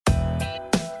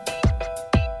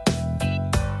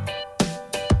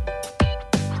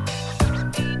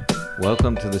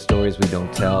Welcome to the Stories We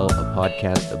Don't Tell, a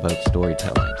podcast about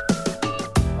storytelling.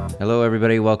 Hello,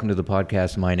 everybody. Welcome to the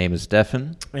podcast. My name is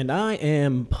Stefan. And I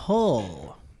am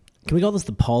Paul. Can we call this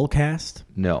the Paul cast?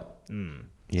 No. It's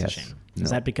Yes. a shame. No. Is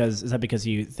that because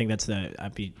you think that's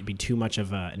be too much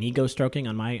of an ego stroking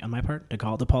on my part to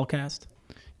call it the Paul cast?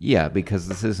 Yeah, because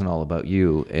this isn't all about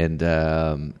you, and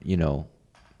I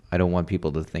don't want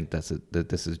people to think that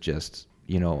this is just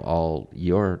all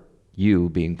you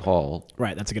being Paul.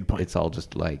 Right, that's a good point. It's all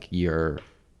just like your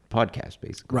podcast,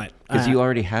 basically. Right. Because you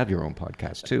already have your own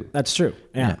podcast too. That's true.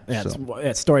 Yeah.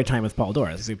 It's story time with Paul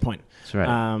Dora. That's a good point. That's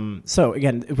right. So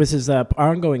again, this is our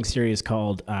ongoing series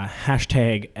called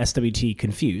hashtag SWT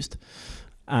Confused,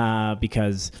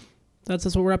 because that's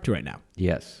what we're up to right now.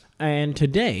 Yes. And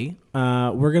today,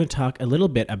 we're going to talk a little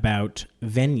bit about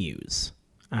venues,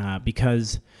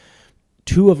 because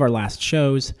two of our last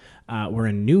shows were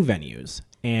in new venues,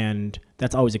 and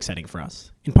that's always exciting for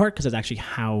us, in part because it's actually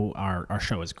how our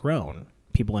show has grown.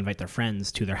 People invite their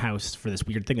friends to their house for this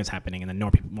weird thing that's happening, and then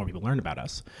more people learn about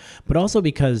us. But also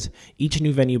because each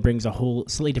new venue brings a whole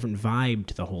slightly different vibe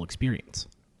to the whole experience.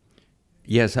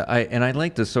 Yes, I'd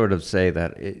like to sort of say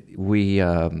that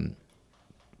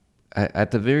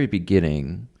at the very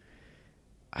beginning,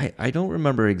 I don't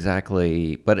remember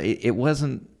exactly, but it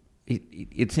wasn't.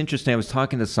 It's interesting. I was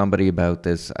talking to somebody about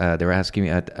this. They were asking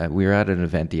me. We were at an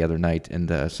event the other night,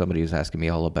 and somebody was asking me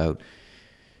all about,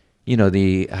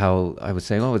 how I was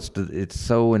saying, it's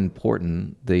so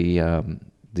important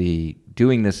the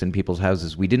doing this in people's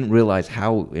houses. We didn't realize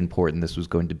how important this was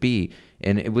going to be,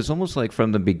 and it was almost like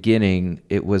from the beginning,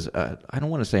 it was I don't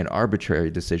want to say an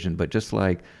arbitrary decision, but just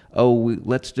like,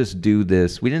 let's just do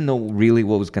this. We didn't know really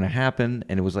what was going to happen,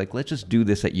 and it was like, let's just do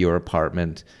this at your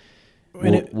apartment.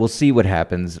 We'll see what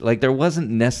happens. Like, there wasn't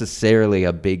necessarily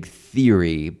a big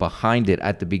theory behind it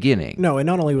at the beginning. No, and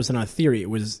not only was it not a theory, it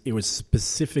was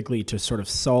specifically to sort of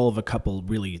solve a couple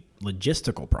really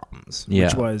logistical problems,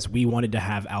 which was we wanted to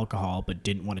have alcohol but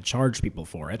didn't want to charge people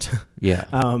for it. Yeah.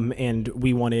 And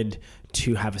we wanted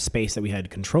to have a space that we had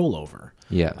control over.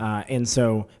 Yeah. And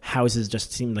so houses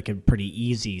just seemed like a pretty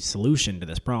easy solution to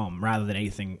this problem rather than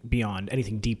anything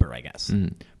deeper, I guess.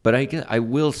 But I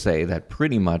will say that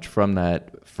pretty much from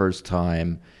that first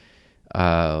time,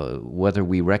 whether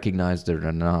we recognized it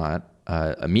or not,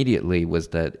 immediately was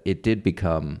that it did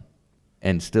become,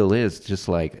 and still is, just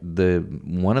like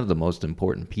one of the most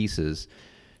important pieces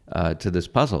to this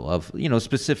puzzle of,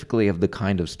 specifically of the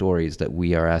kind of stories that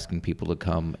we are asking people to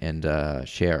come and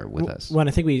share with us. Well, and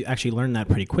I think we actually learned that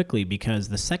pretty quickly because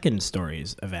the second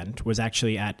stories event was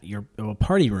actually at your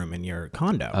party room in your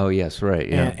condo. Oh, yes, right,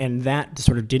 yeah. And that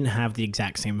sort of didn't have the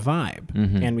exact same vibe.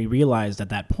 Mm-hmm. And we realized at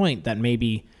that point that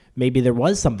maybe there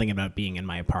was something about being in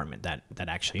my apartment that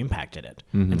actually impacted it.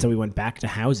 Mm-hmm. And so we went back to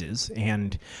houses,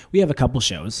 and we have a couple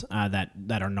shows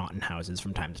that are not in houses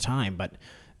from time to time, but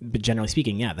generally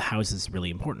speaking, the house is really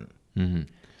important. Mm-hmm.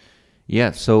 Yeah.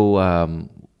 So,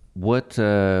 what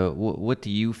do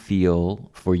you feel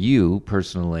for you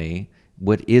personally?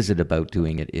 What is it about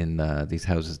doing it in these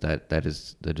houses that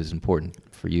is important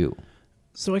for you?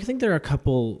 So I think there are a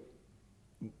couple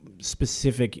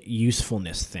specific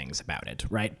usefulness things about it,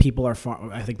 right?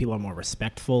 I think people are more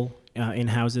respectful in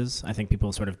houses. I think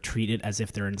people sort of treat it as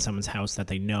if they're in someone's house that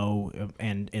they know,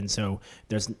 and so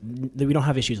we don't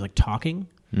have issues like talking,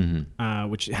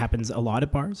 which happens a lot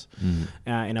at bars,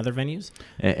 in other venues.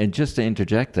 And just to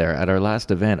interject there, at our last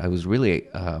event, I was really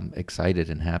excited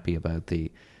and happy about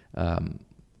the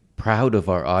proud of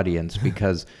our audience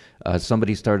because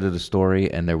somebody started a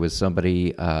story and there was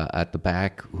somebody at the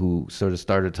back who sort of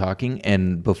started talking,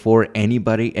 and before any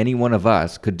one of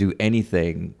us could do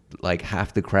anything, like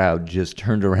half the crowd just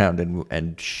turned around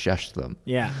and shushed them.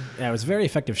 Yeah, it was very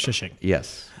effective shushing.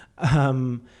 Yes.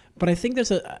 But I think there's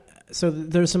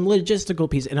some logistical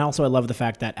piece, and also I love the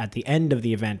fact that at the end of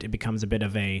the event it becomes a bit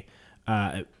of a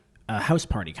house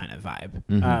party kind of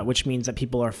vibe, which means that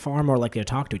people are far more likely to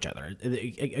talk to each other.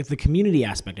 The community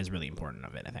aspect is really important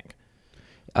of it, I think.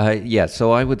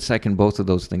 So I would second both of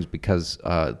those things because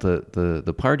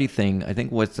the party thing, I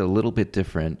think what's a little bit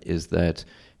different is that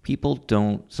people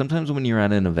don't, sometimes when you're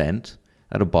at an event,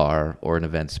 at a bar or an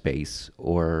event space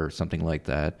or something like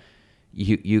that,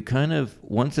 you kind of,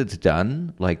 once it's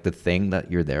done, like the thing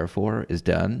that you're there for is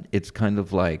done, it's kind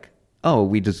of like,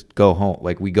 we just go home.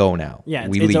 Like, we go now. Yeah,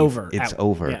 it's leave. Over. It's out.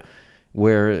 over. Yeah.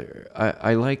 Where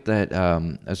I like that,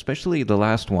 especially the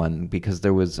last one, because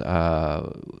there was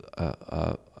a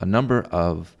number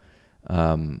of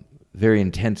very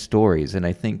intense stories, and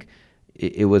I think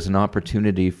it was an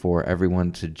opportunity for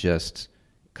everyone to just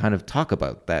kind of talk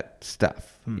about that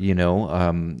stuff. You know,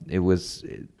 it was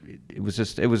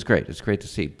great. It's great to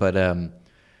see. But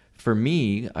for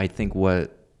me, I think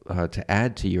what to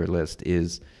add to your list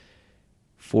is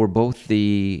for both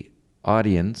the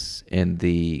audience and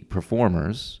the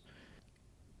performers.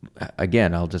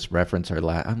 Again, I'll just reference our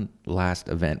last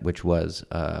event, which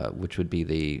would be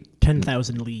the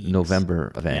 10,000 Leagues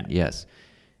November event. Yeah. Yes,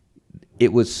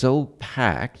 it was so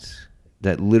packed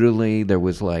that literally there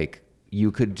was like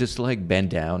you could just like bend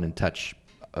down and touch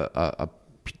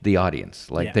the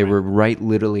audience, like they were right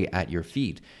literally at your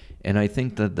feet, and I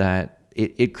think that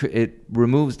it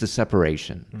removes the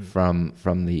separation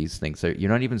from these things.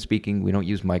 You're not even speaking. We don't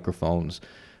use microphones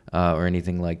or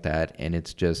anything like that, and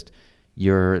it's just.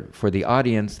 For the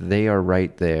audience, they are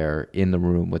right there in the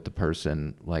room with the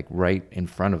person, like right in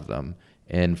front of them.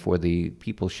 And for the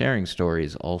people sharing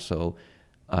stories also,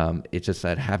 it's just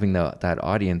that having that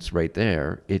audience right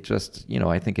there, it just,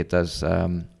 I think it does,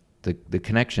 the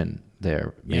connection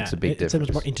there makes a big difference. It's a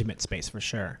much more intimate space for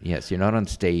sure. Yes, you're not on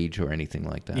stage or anything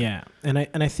like that. Yeah, and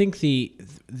I think the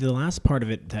last part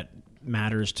of it that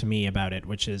matters to me about it,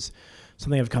 which is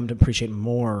something I've come to appreciate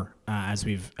more as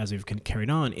we've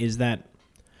carried on, is that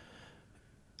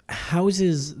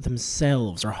houses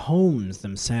themselves or homes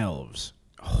themselves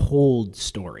hold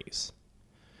stories.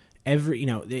 In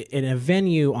a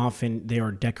venue, often they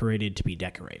are decorated to be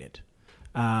decorated,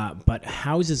 but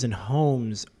houses and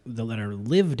homes that are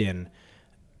lived in,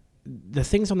 the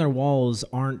things on their walls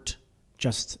aren't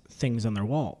just things on their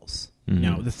walls.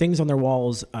 Mm-hmm. The things on their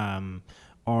walls are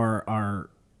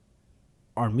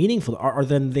meaningful, are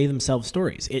then they themselves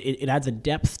stories. It adds a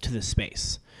depth to the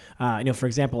space. For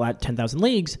example, at 10,000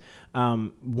 Leagues,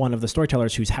 one of the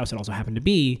storytellers whose house it also happened to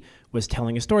be was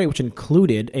telling a story which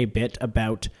included a bit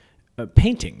about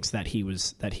paintings that he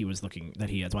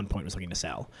at one point was looking to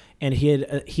sell, and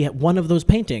he had one of those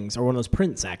paintings, or one of those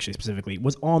prints actually specifically,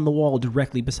 was on the wall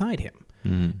directly beside him.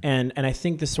 Mm-hmm. And I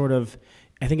think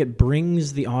I think it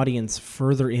brings the audience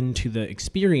further into the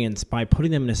experience by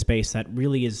putting them in a space that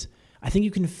really is. I think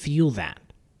you can feel that.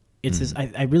 It's this.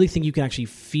 I really think you can actually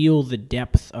feel the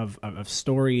depth of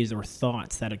stories or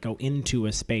thoughts that go into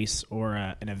a space or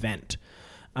an event,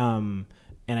 and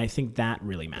I think that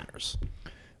really matters.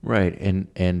 Right,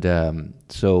 and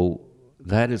so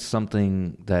that is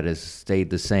something that has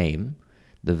stayed the same,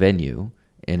 the venue,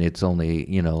 and it's only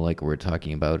like we're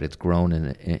talking about, it's grown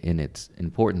in its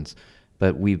importance,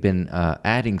 but we've been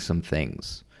adding some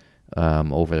things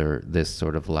over this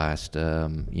sort of last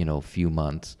few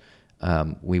months.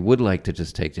 We would like to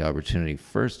just take the opportunity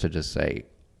first to just say,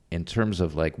 in terms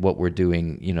of like what we're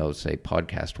doing, say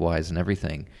podcast wise and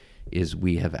everything, is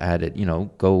we have added,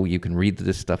 you can read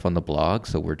this stuff on the blog.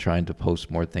 So we're trying to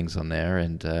post more things on there,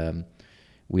 and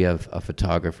we have a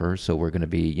photographer. So we're going to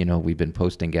be, we've been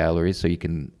posting galleries so you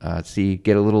can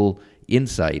get a little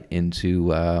insight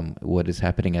into what is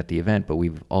happening at the event, but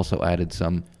we've also added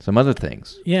some other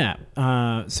things. Yeah.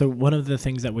 So one of the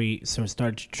things that we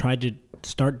tried to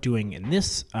start doing in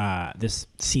this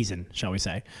season, shall we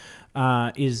say,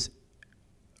 is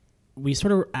we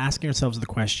sort of asking ourselves the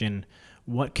question: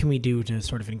 what can we do to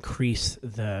sort of increase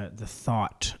the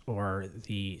thought or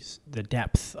the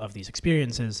depth of these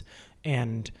experiences?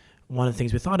 And one of the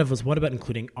things we thought of was, what about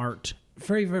including art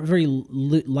very, very, very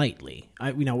lightly?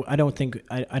 I don't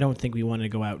think we want to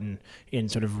go out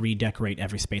and sort of redecorate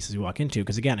every space as we walk into,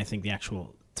 because again, I think the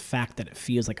actual fact that it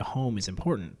feels like a home is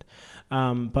important.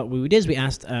 But what we did is we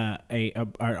asked our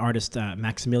artist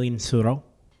Maximilian Suro.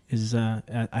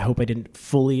 I hope I didn't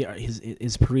fully.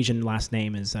 His Parisian last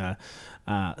name is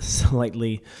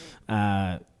slightly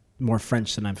more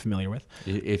French than I'm familiar with.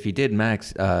 If you did,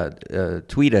 Max,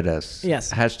 tweet at us.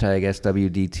 Yes.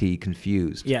 #SWDT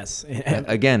confused. Yes.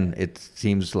 Again, it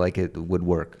seems like it would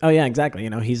work. Oh yeah, exactly.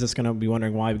 He's just going to be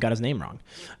wondering why we got his name wrong.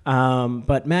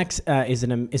 But Max is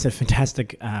a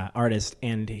fantastic artist,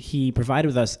 and he provided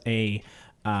with us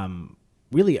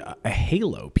really a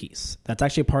halo piece that's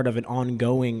actually part of an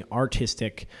ongoing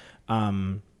artistic.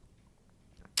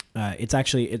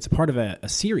 It's part of a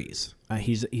series.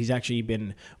 He's actually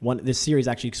been this series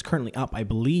actually is currently up, I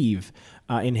believe,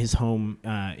 in his home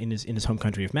in his home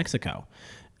country of Mexico,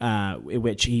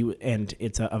 which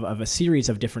it's of a series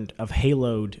of different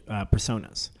haloed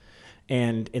personas.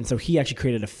 And so he actually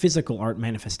created a physical art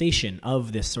manifestation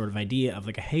of this sort of idea of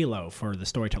like a halo for the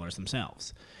storytellers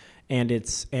themselves.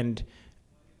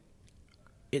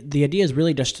 The idea is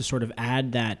really just to sort of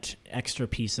add that extra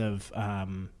piece of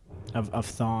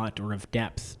thought or of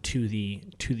depth to the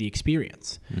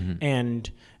experience. Mm-hmm.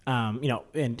 And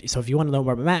so if you want to know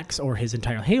more about Max or his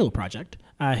entire Halo project,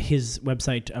 his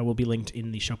website will be linked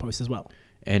in the show post as well.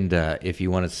 And if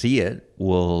you want to see it,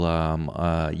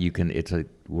 you can.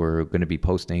 We're going to be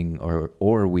posting,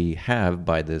 or we have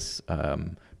by this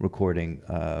recording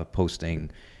posting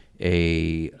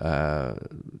a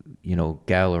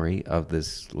gallery of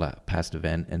this past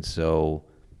event, and so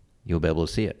you'll be able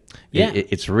to see it. Yeah,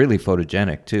 it's really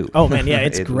photogenic too. Oh man, yeah,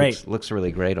 it's great. Looks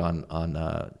really great on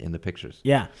in the pictures.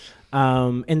 Yeah,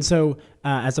 and so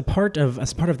as a part of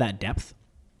that depth,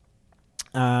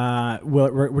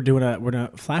 we're doing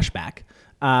a flashback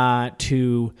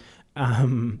to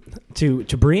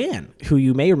Brianne, who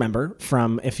you may remember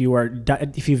from if you've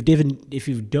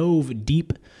dove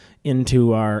deep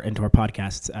into our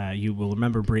podcasts, you will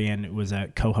remember Brianne was a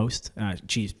co-host.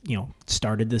 She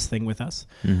started this thing with us,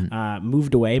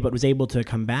 moved away, but was able to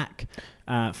come back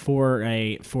for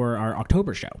our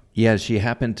October show. Yeah, she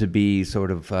happened to be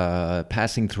sort of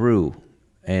passing through.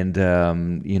 And,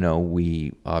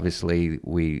 we obviously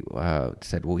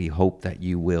said, well, we hope that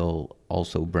you will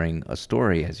also bring a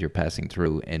story as you're passing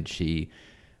through. And she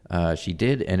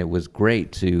did. And it was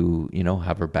great to,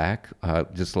 have her back.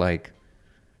 Just like,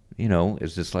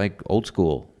 it's just like old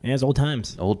school. Yeah, it's old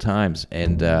times. Old times.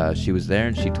 And she was there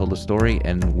and she told a story.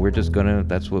 And we're just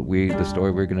that's the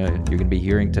story you're going to be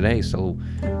hearing today. So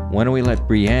why don't we let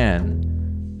Brianne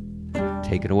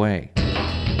take it away?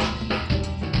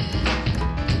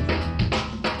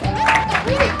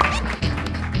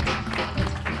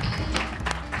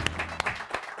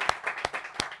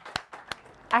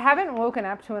 I haven't woken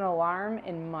up to an alarm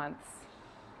in months.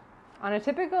 On a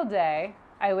typical day,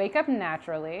 I wake up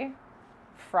naturally,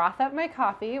 froth up my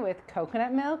coffee with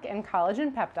coconut milk and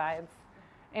collagen peptides,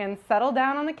 and settle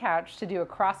down on the couch to do a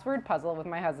crossword puzzle with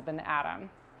my husband, Adam.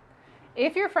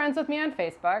 If you're friends with me on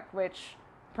Facebook, which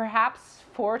perhaps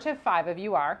 4 to 5 of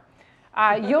you are,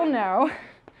 you'll know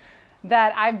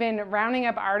that I've been rounding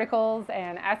up articles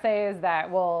and essays that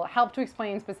will help to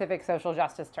explain specific social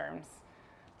justice terms.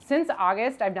 Since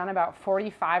August, I've done about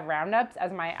 45 roundups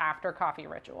as my after coffee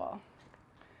ritual.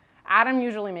 Adam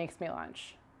usually makes me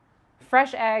lunch.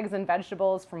 Fresh eggs and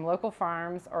vegetables from local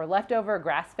farms or leftover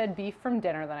grass-fed beef from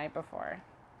dinner the night before.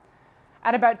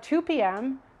 At about 2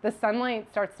 p.m., the sunlight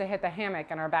starts to hit the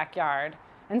hammock in our backyard,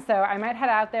 and so I might head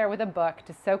out there with a book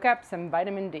to soak up some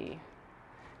vitamin D.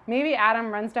 Maybe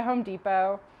Adam runs to Home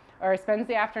Depot or spends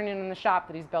the afternoon in the shop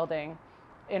that he's building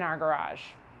in our garage.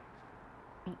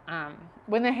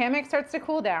 When the hammock starts to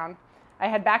cool down, I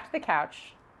head back to the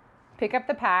couch, pick up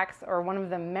the packs or one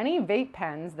of the many vape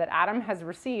pens that Adam has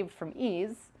received from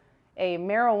Ease, a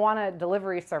marijuana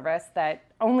delivery service that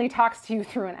only talks to you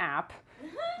through an app,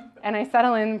 and I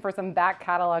settle in for some back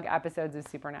catalog episodes of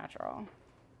Supernatural.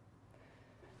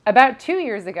 About 2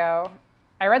 years ago,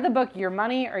 I read the book Your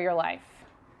Money or Your Life.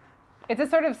 It's a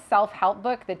sort of self-help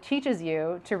book that teaches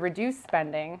you to reduce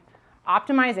spending,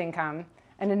 optimize income,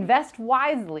 and invest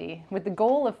wisely with the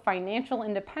goal of financial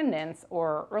independence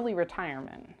or early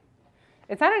retirement.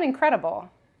 It sounded incredible.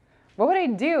 What would I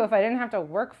do if I didn't have to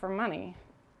work for money?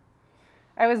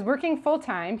 I was working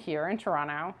full-time here in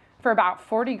Toronto for about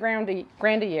 40 grand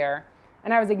a year,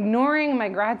 and I was ignoring my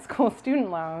grad school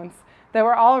student loans that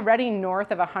were already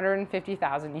north of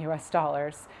 $150,000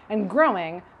 US and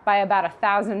growing by about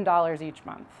 $1,000 each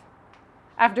month.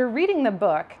 After reading the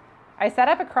book, I set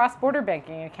up a cross-border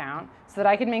banking account so that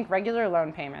I could make regular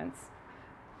loan payments.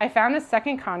 I found a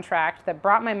second contract that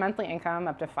brought my monthly income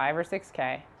up to $5,000 or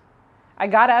 $6,000. I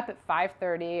got up at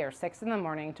 5:30 or 6 in the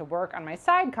morning to work on my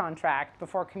side contract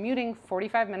before commuting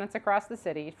 45 minutes across the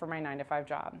city for my 9-to-5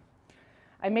 job.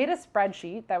 I made a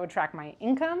spreadsheet that would track my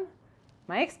income,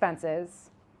 my expenses,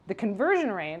 the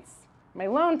conversion rates, my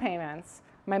loan payments,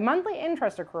 my monthly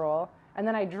interest accrual, and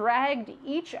then I dragged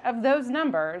each of those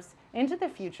numbers into the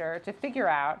future to figure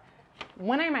out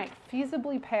when I might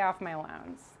feasibly pay off my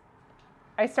loans.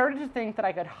 I started to think that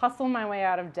I could hustle my way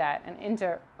out of debt and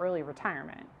into early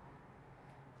retirement.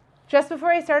 Just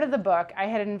before I started the book, I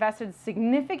had invested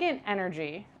significant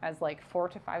energy, as like 4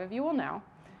 to 5 of you will know,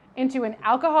 into an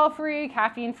alcohol-free,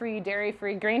 caffeine-free,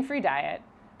 dairy-free, grain-free diet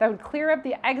that would clear up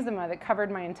the eczema that covered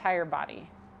my entire body.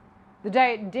 The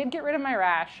diet did get rid of my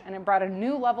rash, and it brought a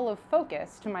new level of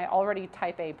focus to my already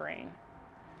type A brain.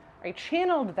 I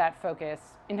channeled that focus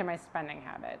into my spending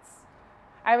habits.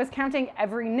 I was counting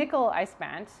every nickel I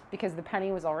spent because the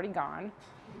penny was already gone.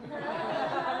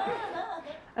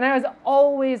 And I was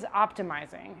always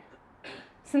optimizing.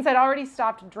 Since I'd already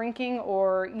stopped drinking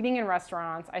or eating in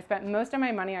restaurants, I spent most of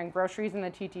my money on groceries in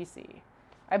the TTC.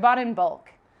 I bought in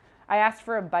bulk. I asked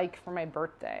for a bike for my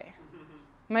birthday.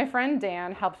 My friend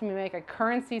Dan helped me make a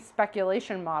currency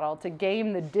speculation model to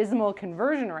game the dismal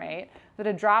conversion rate that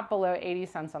had dropped below 80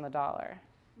 cents on the dollar.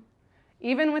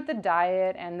 Even with the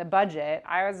diet and the budget,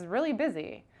 I was really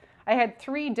busy. I had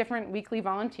 3 different weekly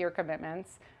volunteer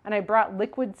commitments, and I brought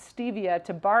liquid stevia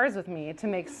to bars with me to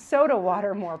make soda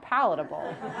water more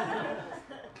palatable.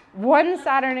 One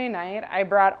Saturday night, I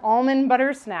brought almond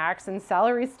butter snacks and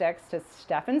celery sticks to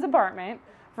Stefan's apartment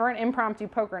for an impromptu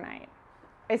poker night.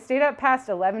 I stayed up past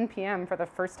 11 p.m. for the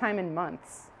first time in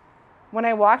months. When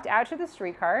I walked out to the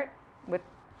street cart with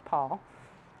Paul,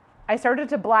 I started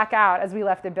to black out as we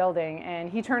left the building, and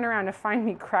he turned around to find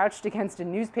me crouched against a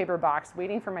newspaper box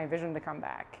waiting for my vision to come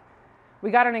back. We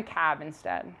got in a cab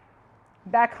instead.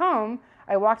 Back home,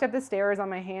 I walked up the stairs on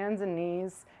my hands and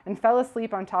knees and fell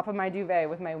asleep on top of my duvet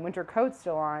with my winter coat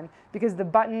still on because the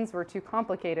buttons were too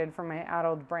complicated for my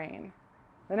addled brain.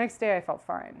 The next day, I felt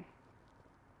fine.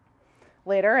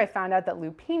 Later, I found out that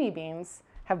lupini beans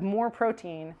have more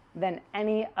protein than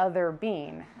any other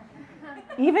bean,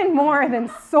 even more than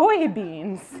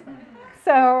soybeans.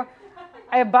 So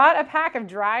I bought a pack of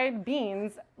dried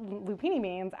beans, lupini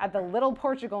beans, at the Little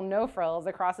Portugal No Frills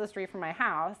across the street from my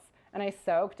house, and I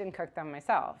soaked and cooked them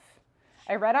myself.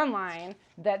 I read online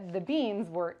that the beans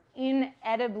were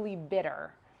inedibly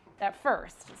bitter at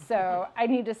first, so I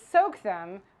need to soak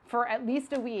them for at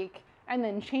least a week and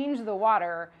then change the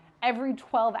water every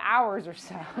 12 hours or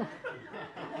so.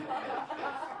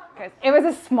 Because it was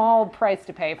a small price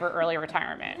to pay for early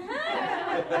retirement.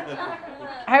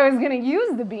 I was going to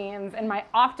use the beans in my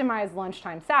optimized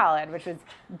lunchtime salad, which was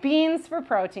beans for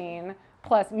protein,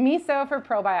 plus miso for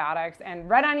probiotics, and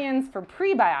red onions for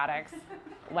prebiotics,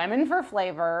 lemon for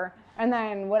flavor, and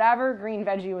then whatever green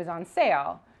veggie was on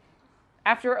sale.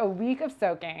 After a week of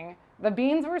soaking, the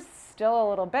beans were still a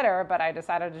little bitter, but I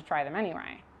decided to try them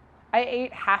anyway. I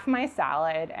ate half my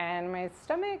salad, and my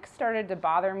stomach started to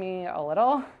bother me a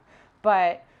little,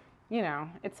 but,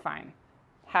 it's fine.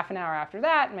 Half an hour after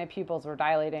that, my pupils were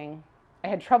dilating. I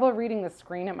had trouble reading the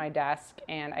screen at my desk,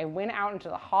 and I went out into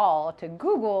the hall to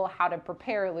Google how to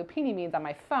prepare lupini beans on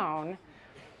my phone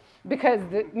because,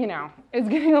 it's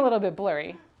getting a little bit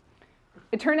blurry.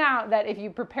 It turned out that if you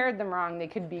prepared them wrong, they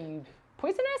could be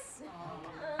poisonous.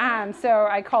 So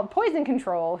I called Poison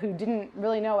Control, who didn't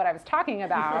really know what I was talking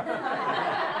about.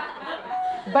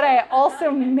 But I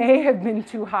also may have been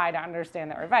too high to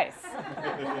understand their advice.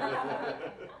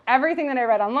 Everything that I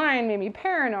read online made me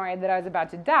paranoid that I was about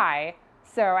to die,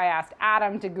 so I asked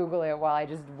Adam to Google it while I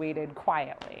just waited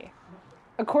quietly.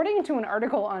 According to an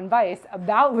article on Vice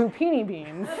about lupini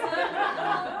beans,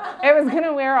 it was going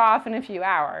to wear off in a few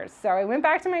hours. So I went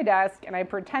back to my desk and I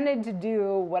pretended to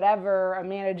do whatever a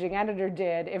managing editor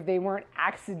did if they weren't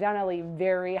accidentally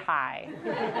very high.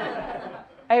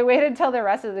 I waited till the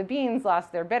rest of the beans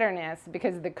lost their bitterness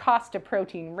because the cost to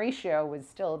protein ratio was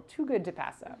still too good to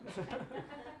pass up.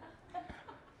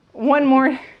 One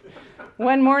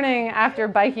morning after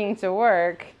biking to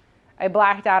work, I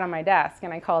blacked out on my desk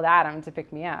and I called Adam to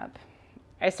pick me up.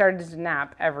 I started to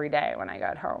nap every day when I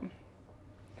got home.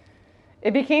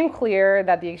 It became clear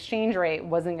that the exchange rate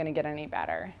wasn't going to get any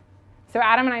better. So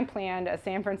Adam and I planned a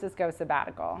San Francisco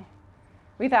sabbatical.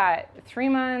 We thought 3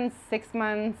 months, 6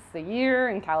 months, a year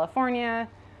in California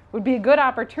would be a good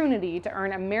opportunity to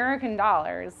earn American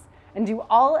dollars and do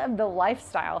all of the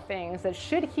lifestyle things that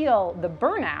should heal the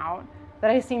burnout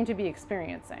that I seem to be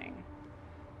experiencing.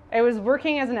 I was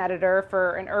working as an editor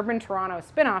for an urban Toronto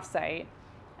spin-off site,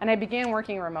 and I began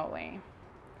working remotely.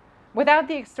 Without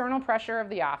the external pressure of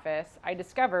the office, I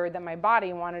discovered that my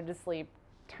body wanted to sleep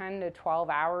 10 to 12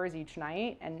 hours each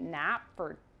night and nap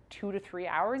for 2 to 3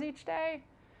 hours each day.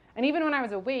 And even when I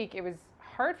was awake, it was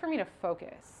hard for me to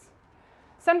focus.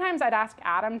 Sometimes I'd ask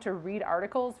Adam to read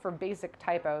articles for basic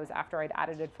typos after I'd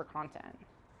edited for content.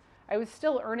 I was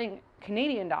still earning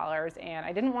Canadian dollars, and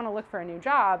I didn't want to look for a new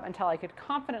job until I could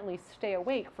confidently stay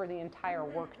awake for the entire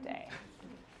workday.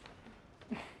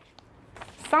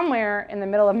 Somewhere in the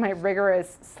middle of my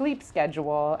rigorous sleep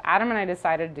schedule, Adam and I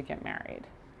decided to get married.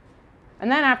 And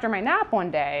then after my nap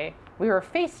one day, we were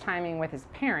FaceTiming with his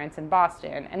parents in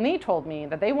Boston, and they told me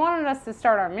that they wanted us to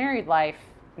start our married life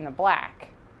in the black.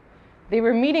 They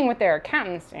were meeting with their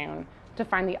accountant soon to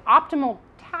find the optimal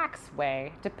tax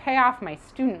way to pay off my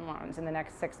student loans in the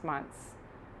next 6 months.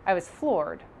 I was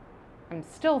floored. I'm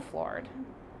still floored.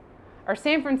 Our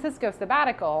San Francisco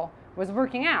sabbatical was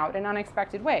working out in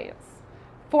unexpected ways.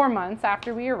 4 months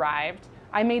after we arrived,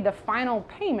 I made the final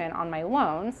payment on my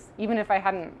loans, even if I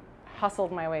hadn't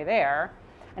hustled my way there,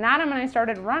 and Adam and I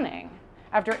started running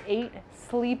after 8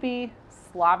 sleepy,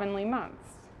 slovenly months.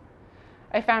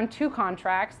 I found 2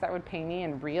 contracts that would pay me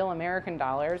in real American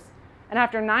dollars, and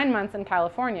after 9 months in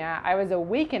California, I was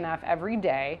awake enough every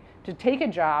day to take a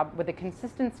job with a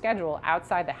consistent schedule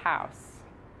outside the house.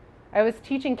 I was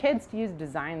teaching kids to use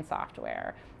design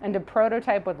software and to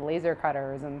prototype with laser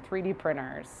cutters and 3D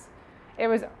printers. It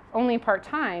was only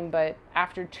part-time, but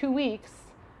after 2 weeks,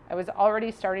 I was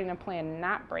already starting to plan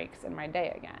nap breaks in my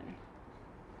day again.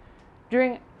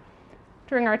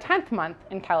 During our 10th month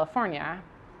in California,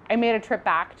 I made a trip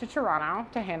back to Toronto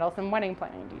to handle some wedding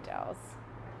planning details.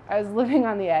 I was living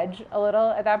on the edge a little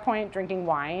at that point, drinking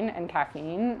wine and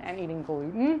caffeine and eating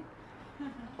gluten.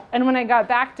 And when I got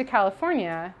back to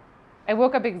California, I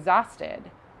woke up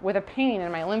exhausted with a pain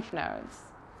in my lymph nodes.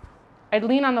 I'd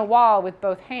lean on the wall with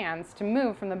both hands to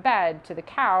move from the bed to the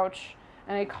couch,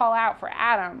 and I'd call out for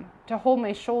Adam to hold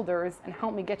my shoulders and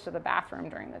help me get to the bathroom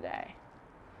during the day.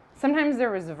 Sometimes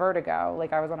there was vertigo,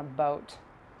 like I was on a boat.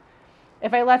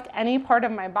 If I left any part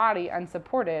of my body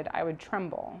unsupported, I would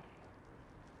tremble.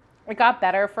 It got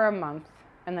better for a month,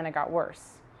 and then it got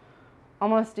worse.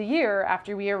 Almost a year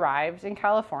after we arrived in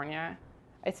California,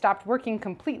 I stopped working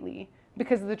completely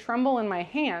because the tremble in my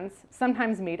hands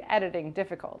sometimes made editing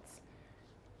difficult,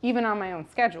 even on my own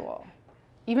schedule,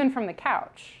 even from the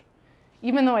couch,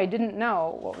 even though I didn't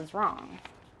know what was wrong.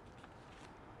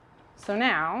 So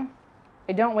now,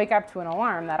 I don't wake up to an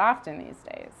alarm that often these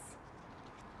days.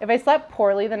 If I slept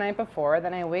poorly the night before,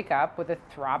 then I wake up with a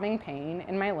throbbing pain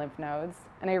in my lymph nodes,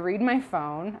 and I read my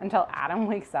phone until Adam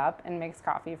wakes up and makes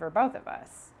coffee for both of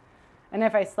us. And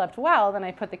if I slept well, then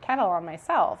I put the kettle on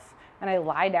myself, and I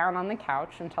lie down on the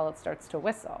couch until it starts to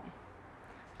whistle.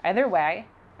 Either way,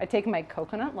 I take my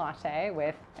coconut latte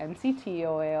with MCT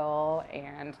oil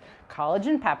and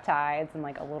collagen peptides and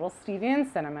like a little stevia and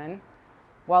cinnamon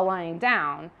while lying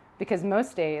down, because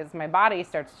most days my body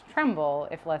starts to tremble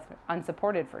if left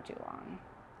unsupported for too long.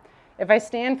 If I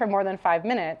stand for more than 5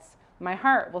 minutes, my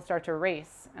heart will start to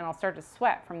race and I'll start to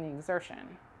sweat from the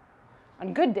exertion.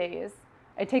 On good days,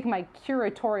 I take my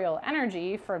curatorial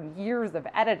energy from years of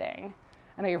editing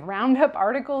and I round up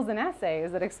articles and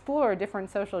essays that explore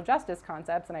different social justice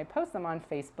concepts and I post them on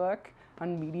Facebook,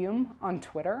 on Medium, on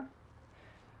Twitter.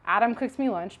 Adam cooks me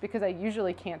lunch because I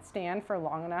usually can't stand for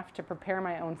long enough to prepare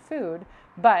my own food,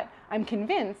 but I'm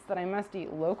convinced that I must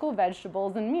eat local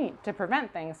vegetables and meat to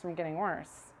prevent things from getting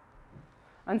worse.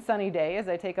 On sunny days,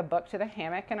 I take a book to the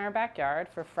hammock in our backyard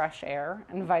for fresh air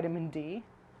and vitamin D.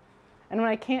 And when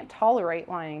I can't tolerate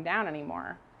lying down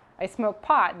anymore, I smoke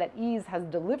pot that Ease has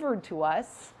delivered to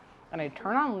us, and I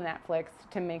turn on Netflix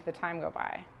to make the time go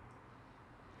by.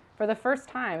 For the first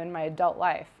time in my adult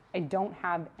life, I don't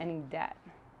have any debt.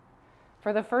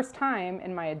 For the first time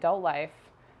in my adult life,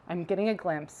 I'm getting a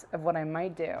glimpse of what I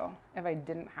might do if I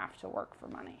didn't have to work for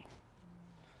money.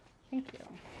 Thank you.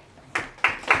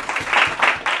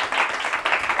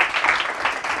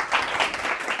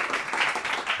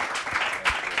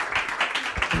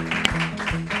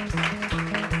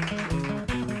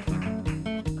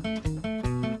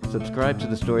 Subscribe to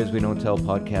the Stories We Don't Tell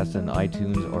podcast on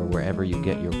iTunes or wherever you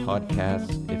get your podcasts.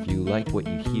 If you like what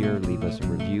you hear, leave us a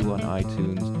review on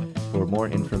iTunes. For more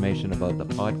information about the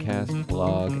podcast,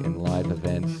 blog, and live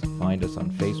events, find us on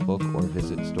Facebook or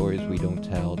visit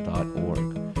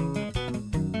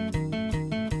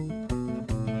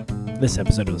storieswedon'ttell.org. This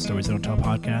episode of the Stories We Don't Tell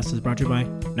podcast is brought to you by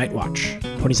Night Watch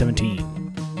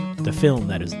 2017, the film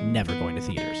that is never going to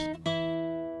theaters.